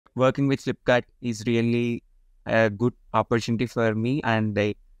Working with Flipkart is really a good opportunity for me, and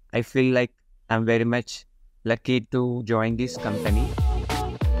I feel like I'm very much lucky to join this company.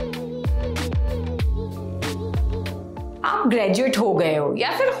 आप graduate हो गए हो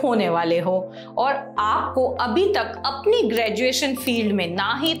या फिर होने वाले हो और आपको अभी तक अपनी ग्रेजुएशन फील्ड में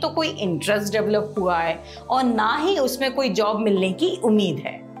ना ही तो कोई इंटरेस्ट डेवलप हुआ है और ना ही उसमें कोई जॉब मिलने की उम्मीद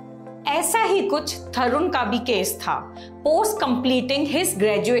है। ऐसा ही कुछ थरुण का भी केस था post completing his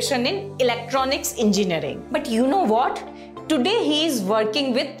graduation in electronics engineering. But you know what, today he is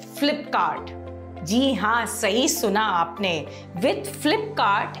working with Flipkart. जी हाँ, सही सुना आपने, with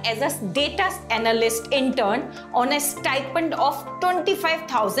Flipkart as a data analyst intern on a stipend of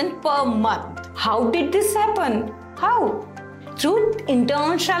 25,000 per month. How did this happen? How? Through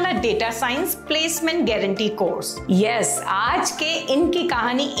Internshala Data Science Placement Guarantee Course. Yes, आज के इनकी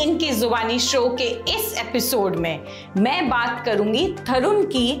कहानी इनकी जुबानी शो के इस एपिसोड में मैं बात करूंगी थरुण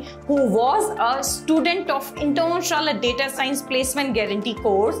की, who was a student of Internshala Data Science Placement Guarantee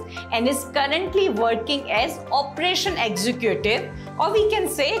Course and is currently working as Operation Executive, or we can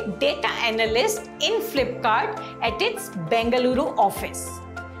say Data Analyst in Flipkart at its Bengaluru office.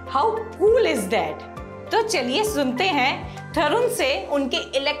 How cool is that? तो चलिए सुनते हैं थरुण से उनके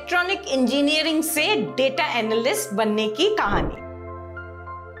electronic engineering से data analyst बनने की कहानी।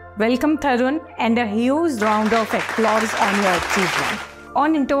 Welcome Tharun and a huge round of applause on your achievement. On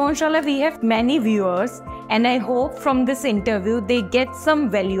Internshala we have many viewers and I hope from this interview they get some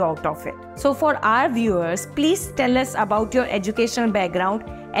value out of it. So for our viewers, please tell us about your educational background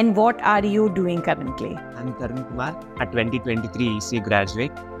and what are you doing currently? I'm Tharun Kumar, a 2023 EC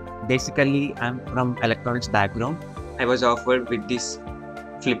graduate. Basically, I'm from electronics background. I was offered with this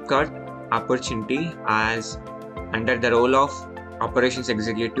Flipkart opportunity as under the role of operations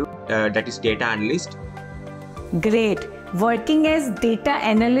executive, that is data analyst. Great. Working as data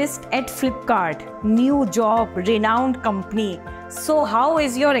analyst at Flipkart, new job, renowned company. So how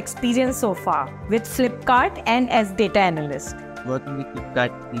is your experience so far with Flipkart and as data analyst? Working with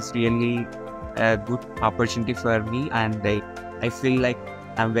Flipkart is really a good opportunity for me, and I feel like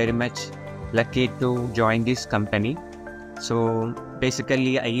I'm very much lucky to join this company. So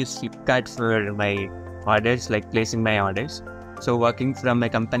basically I use Flipkart for my orders, like placing my orders. So working from a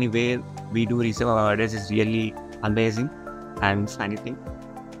company where we do receive our orders is really amazing and funny thing.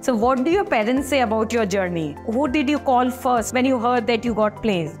 So what do your parents say about your journey? Who did you call first when you heard that you got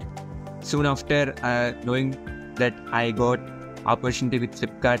placed? Soon after knowing that I got opportunity with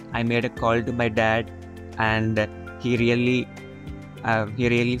Flipkart, I made a call to my dad, and he really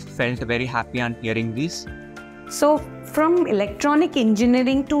felt very happy on hearing this. So from electronic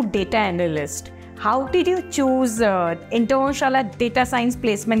engineering to data analyst, how did you choose Internshala Data Science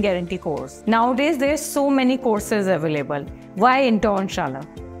Placement Guarantee course? Nowadays there's so many courses available. Why Internshala?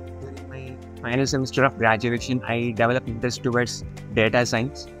 During my final semester of graduation, I developed interest towards data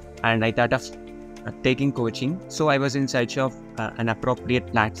science, and I thought of taking coaching. So I was in search of an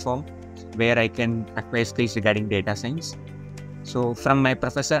appropriate platform where I can acquire skills regarding data science. So from my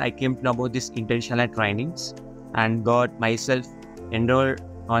professor, I came to know about this Internshala Trainings and got myself enrolled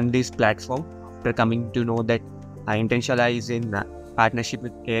on this platform after coming to know that Internshala is in partnership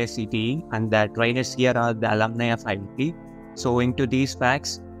with AICTE and the trainers here are the alumni of IIT. So into these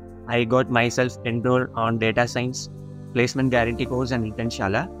facts, I got myself enrolled on Data Science Placement Guarantee course and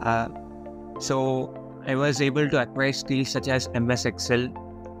Internshala. So I was able to acquire skills such as MS Excel,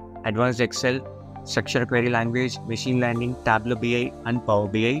 Advanced Excel, Structured Query Language, Machine Learning, Tableau BI and Power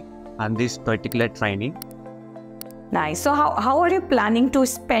BI on this particular training. Nice. So how are you planning to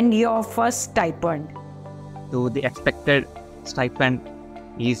spend your first stipend? So the expected stipend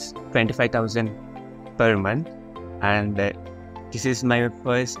is 25,000 per month, and this is my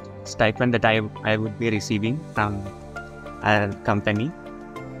first stipend that I would be receiving from a company.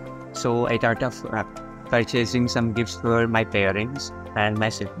 So I thought of purchasing some gifts for my parents and my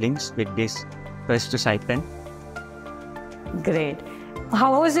siblings with this first stipend. Great.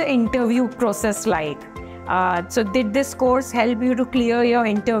 How was your interview process like? So did this course help you to clear your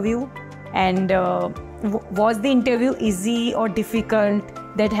interview? And was the interview easy or difficult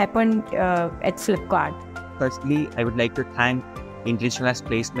that happened at Flipkart? Firstly, I would like to thank Internshala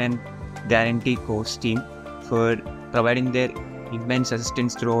Placement Guarantee course team for providing their immense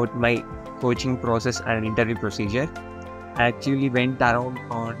assistance throughout my coaching process and interview procedure. I actually went around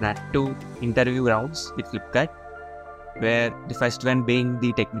on 2 interview rounds with Flipkart, where the first one being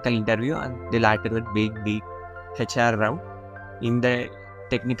the technical interview and the latter one being the HR round. In the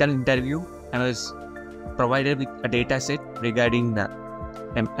technical interview, I was provided with a data set regarding the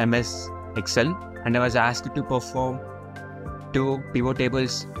MS Excel, and I was asked to perform 2 pivot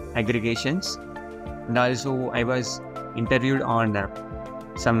tables aggregations, and also I was interviewed on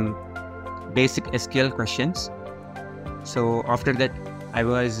some basic SQL questions. So after that,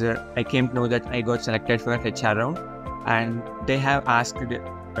 I came to know that I got selected for HR round, and they have asked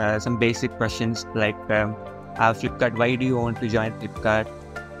some basic questions like Flipkart, why do you want to join Flipkart,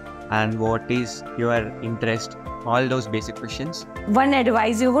 and what is your interest, all those basic questions. One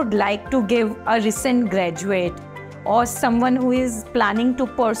advice you would like to give a recent graduate or someone who is planning to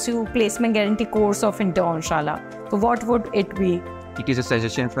pursue placement guarantee course of Internshala, so what would it be? It is a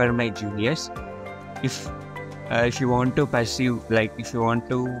suggestion for my juniors. If you want to pursue, like if you want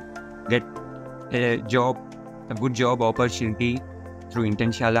to get a good job opportunity through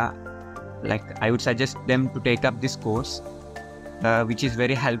Internshala, like I would suggest them to take up this course, which is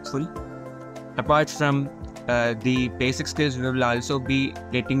very helpful. Apart from the basic skills, we will also be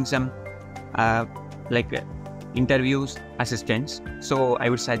getting some interviews assistance. So I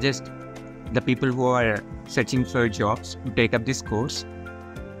would suggest the people who are searching for jobs to take up this course.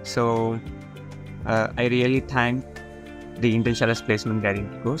 So I really thank the Internshala's placement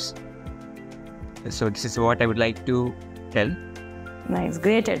guarantee course. So this is what I would like to tell. Nice,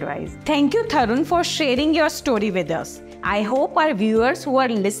 great advice. Thank you, Tharun, for sharing your story with us. I hope our viewers who are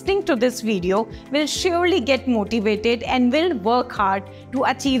listening to this video will surely get motivated and will work hard to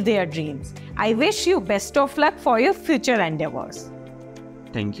achieve their dreams. I wish you best of luck for your future endeavors.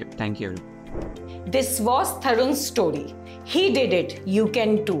 Thank you. Thank you. This was Tharun's story. He did it. You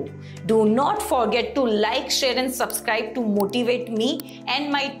can too. Do not forget to like, share and subscribe to motivate me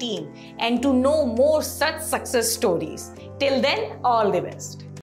and my team and to know more such success stories. Till then, all the best.